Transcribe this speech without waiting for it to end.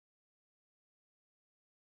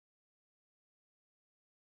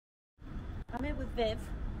I'm here with Viv,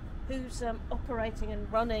 who's operating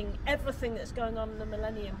and running everything that's going on in the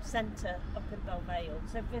Millenium Centre up in Belle.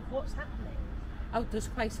 So Viv, what's happening? Oh, there's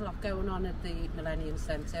quite a lot going on at the Millenium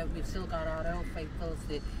Centre. We've still got our old faithfuls,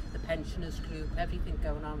 the pensioners group, everything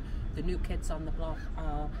going on. The new kids on the block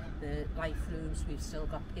are the life rooms. We've still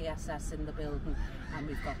got PSS in the building, and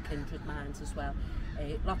we've got Kindred Minds as well.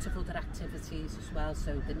 Lots of other activities as well.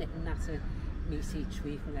 So the knitting natter meets each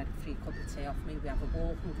week and get a free cup of tea off me. We have a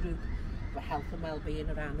walking group for health and well-being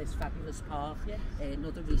around this fabulous park. Yes.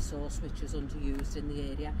 Another resource which is underused in the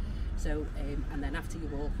area. So and then after you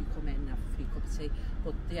walk you come in and have a free cup of tea.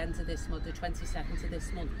 But at the end of this month, the 22nd of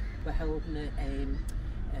this month, we're holding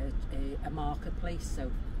a marketplace, so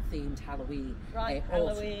themed Halloween. Right,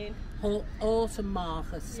 Halloween. Autumn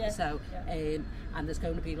markets. Yes. So and there's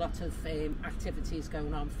going to be lots of activities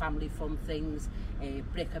going on, family fun things,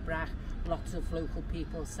 bric-a-brac, lots of local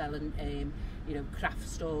people selling craft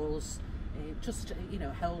stalls. Just a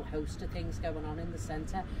whole host of things going on in the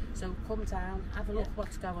centre. So come down, have a look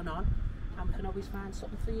what's going on, and we can always find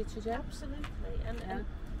something for you to do. Absolutely, and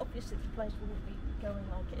obviously the place wouldn't be going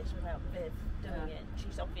like it is without Viv doing it.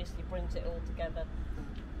 She's obviously brings it all together.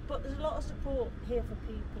 But there's a lot of support here for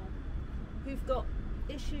people who've got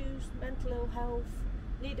issues, mental ill health,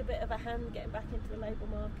 need a bit of a hand getting back into the labour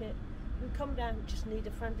market, who come down and just need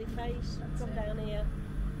a friendly face, come down here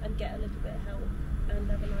and get a little bit of help and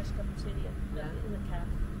have a nice cup of tea in the cab.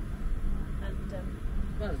 And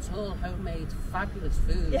well, it's all homemade, fabulous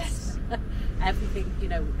foods. Yes. Everything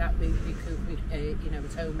that we cook.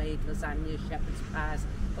 It's homemade lasagna, shepherd's pies,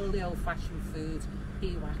 all the old-fashioned foods,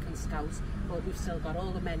 peawack and scouts. But we've still got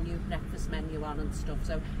all the breakfast menu on and stuff.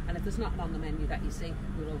 So, and if there's nothing on the menu that you see,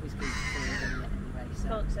 we'll always keep it anyway. So.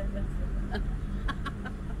 Can't say nothing.